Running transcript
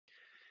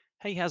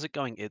Hey, how's it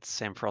going? It's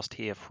Sam Frost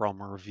here from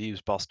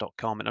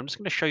reviewsboss.com, and I'm just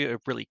going to show you a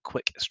really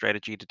quick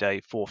strategy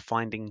today for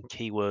finding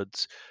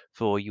keywords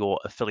for your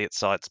affiliate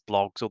sites,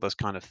 blogs, all those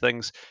kind of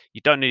things. You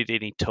don't need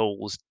any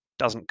tools,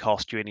 doesn't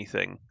cost you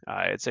anything.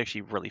 It's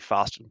actually really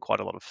fast and quite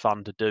a lot of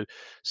fun to do.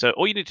 So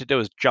all you need to do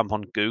is jump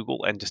on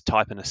Google and just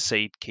type in a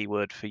seed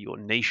keyword for your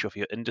niche or for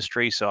your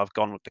industry. So I've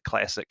gone with the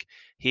classic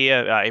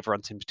here.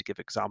 Everyone seems to give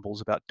examples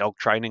about dog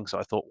training, so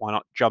I thought why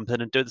not jump in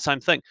and do the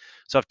same thing.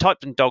 So I've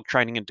typed in dog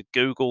training into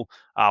Google.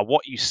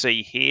 What you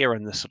see here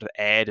in the sort of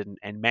ad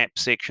and map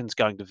section is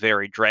going to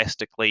vary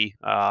drastically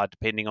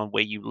depending on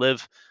where you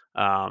live.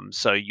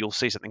 So you'll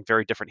see something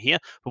very different here.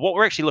 But what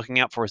we're actually looking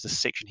out for is this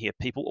section here.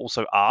 People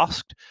also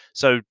asked.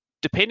 So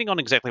depending on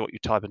exactly what you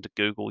type into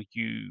Google,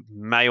 you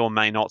may or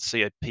may not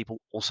see a people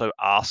also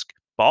ask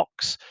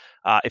box.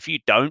 If you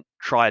don't,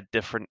 try a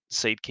different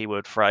seed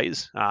keyword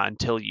phrase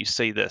until you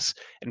see this.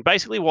 And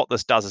basically what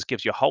this does is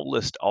gives you a whole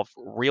list of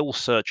real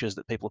searches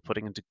that people are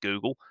putting into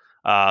Google.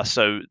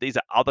 So these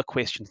are other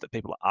questions that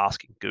people are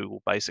asking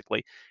Google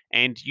basically.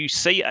 And you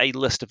see a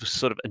list of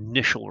sort of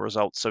initial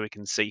results. So we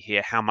can see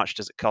here, how much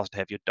does it cost to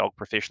have your dog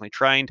professionally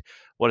trained?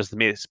 What is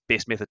the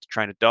best method to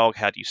train a dog?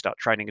 How do you start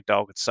training a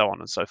dog? And so on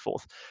and so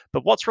forth.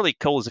 But what's really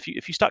cool is if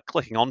you start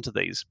clicking onto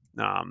these,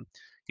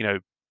 you know,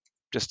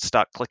 just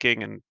start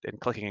clicking and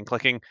clicking and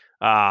clicking,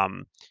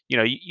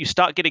 you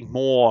start getting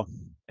more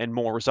and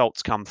more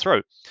results come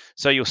through.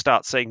 So you'll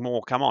start seeing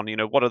more come on.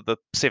 What are the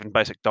 7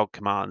 basic dog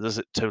commands? Is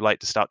it too late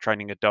to start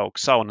training a dog?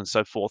 So on and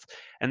so forth.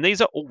 And these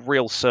are all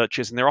real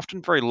searches, and they're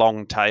often very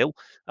long tail,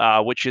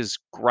 which is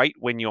great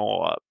when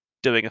you're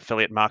doing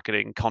affiliate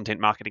marketing,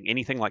 content marketing,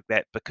 anything like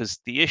that, because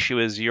the issue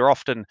is you're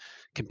often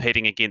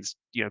competing against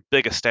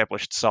big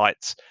established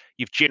sites.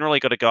 You've generally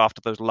got to go after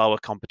those lower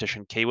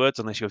competition keywords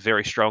unless you're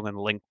very strong in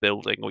link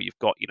building or you've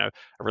got a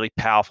really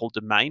powerful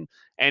domain.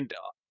 And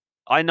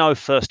I know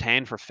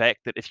firsthand for a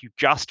fact that if you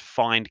just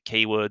find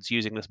keywords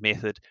using this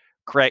method,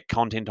 create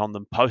content on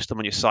them, post them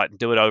on your site, and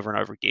do it over and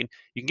over again,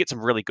 you can get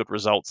some really good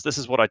results. This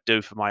is what I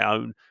do for my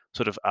own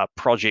sort of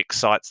project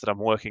sites that I'm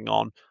working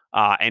on.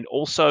 And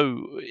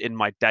also in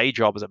my day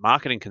job as a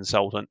marketing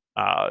consultant,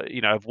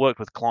 I've worked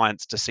with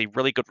clients to see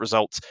really good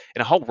results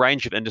in a whole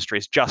range of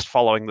industries just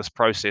following this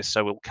process.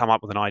 So we'll come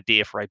up with an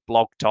idea for a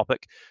blog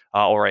topic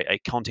or a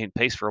content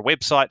piece for a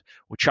website.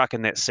 We'll chuck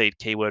in that seed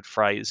keyword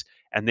phrase,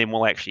 and then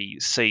we'll actually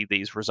see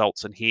these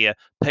results in here,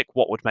 pick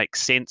what would make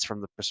sense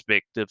from the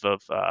perspective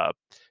of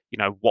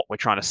what we're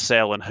trying to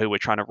sell and who we're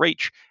trying to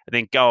reach, and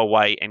then go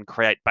away and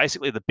create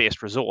basically the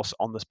best resource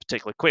on this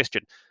particular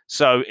question.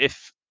 So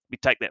if we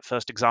take that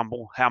first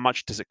example, how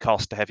much does it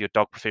cost to have your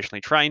dog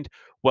professionally trained?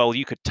 Well,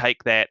 you could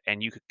take that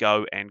and you could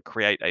go and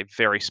create a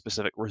very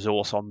specific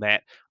resource on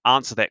that,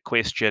 answer that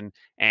question,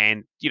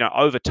 and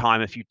over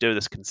time, if you do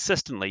this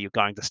consistently, you're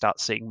going to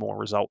start seeing more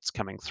results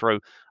coming through.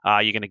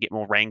 You're going to get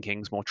more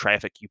rankings, more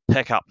traffic. You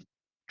pick up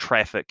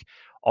traffic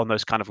on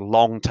those kind of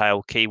long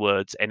tail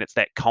keywords, and it's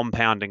that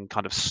compounding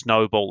kind of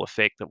snowball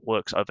effect that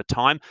works over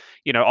time.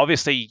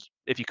 Obviously,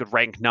 if you could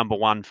rank number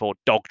one for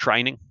dog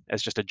training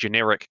as just a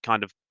generic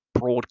kind of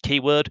broad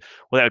keyword,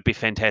 well, that would be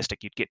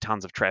fantastic. You'd get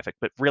tons of traffic,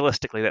 but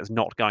realistically, that's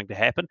not going to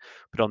happen.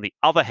 But on the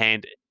other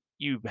hand,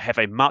 you have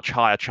a much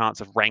higher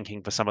chance of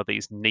ranking for some of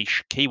these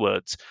niche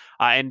keywords.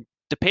 And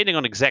depending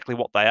on exactly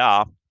what they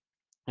are,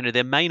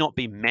 there may not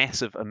be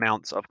massive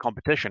amounts of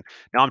competition.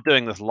 Now, I'm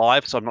doing this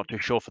live, so I'm not too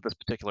sure for this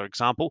particular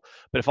example.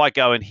 But if I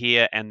go in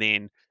here and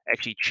then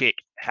actually check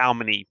how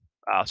many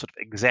sort of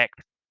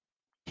exact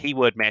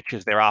keyword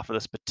matches there are for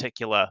this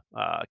particular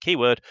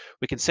keyword,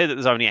 we can see that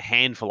there's only a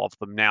handful of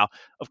them. Now,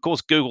 of course,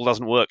 Google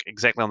doesn't work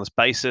exactly on this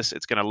basis.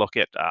 It's going to look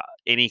at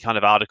any kind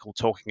of article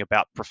talking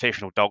about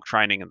professional dog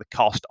training and the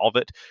cost of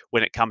it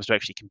when it comes to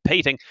actually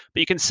competing.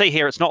 But you can see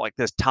here, it's not like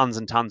there's tons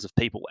and tons of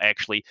people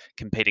actually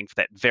competing for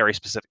that very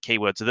specific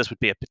keyword. So this would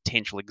be a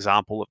potential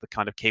example of the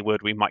kind of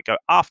keyword we might go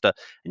after.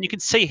 And you can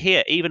see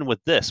here, even with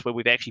this, where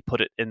we've actually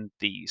put it in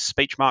the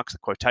speech marks, the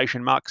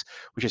quotation marks,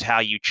 which is how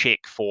you check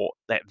for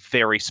that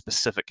very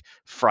specific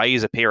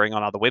phrase appearing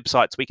on other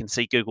websites, we can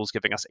see Google's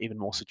giving us even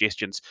more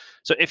suggestions.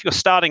 So if you're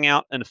starting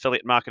out in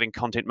affiliate marketing,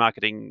 content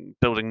marketing,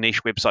 building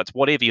niche websites,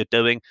 whatever you're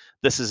doing,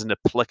 this is an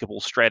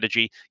applicable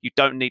strategy. You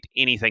don't need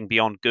anything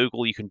beyond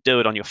Google. You can do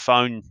it on your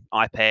phone,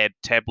 iPad,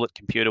 tablet,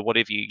 computer,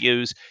 whatever you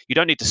use. You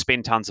don't need to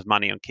spend tons of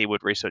money on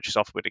keyword research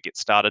software to get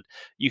started.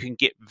 You can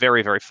get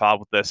very, very far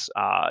with this.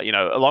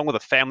 Along with a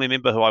family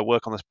member who I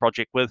work on this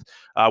project with,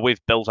 we've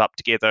built up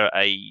together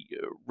a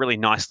really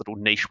nice little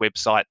niche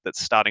website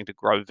that's starting to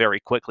grow very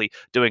quickly,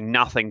 doing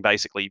nothing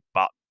basically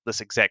but this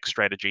exact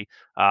strategy,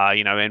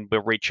 and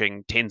we're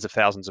reaching tens of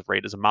thousands of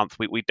readers a month.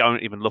 We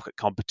don't even look at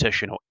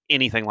competition or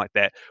anything like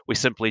that. We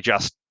simply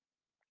just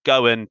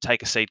go in,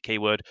 take a seed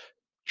keyword,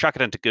 chuck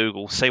it into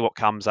Google, see what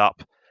comes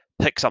up,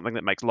 pick something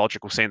that makes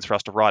logical sense for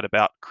us to write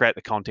about, create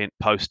the content,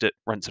 post it,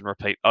 rinse and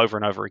repeat over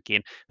and over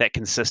again. That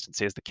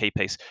consistency is the key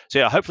piece. So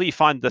yeah, hopefully you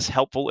find this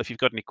helpful. If you've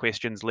got any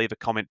questions, leave a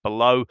comment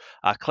below.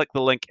 Click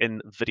the link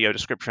in video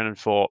description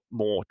for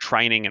more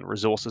training and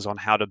resources on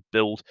how to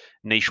build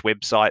niche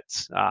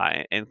websites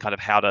and kind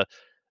of how to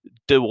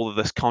do all of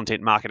this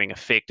content marketing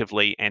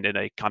effectively and in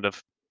a kind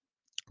of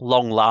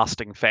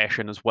long-lasting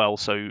fashion as well,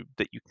 so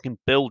that you can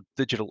build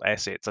digital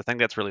assets. I think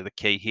that's really the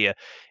key here,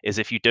 is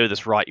if you do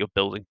this right, you're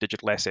building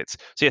digital assets.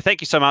 So yeah, thank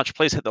you so much.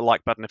 Please hit the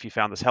like button if you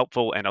found this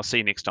helpful, and I'll see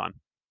you next time.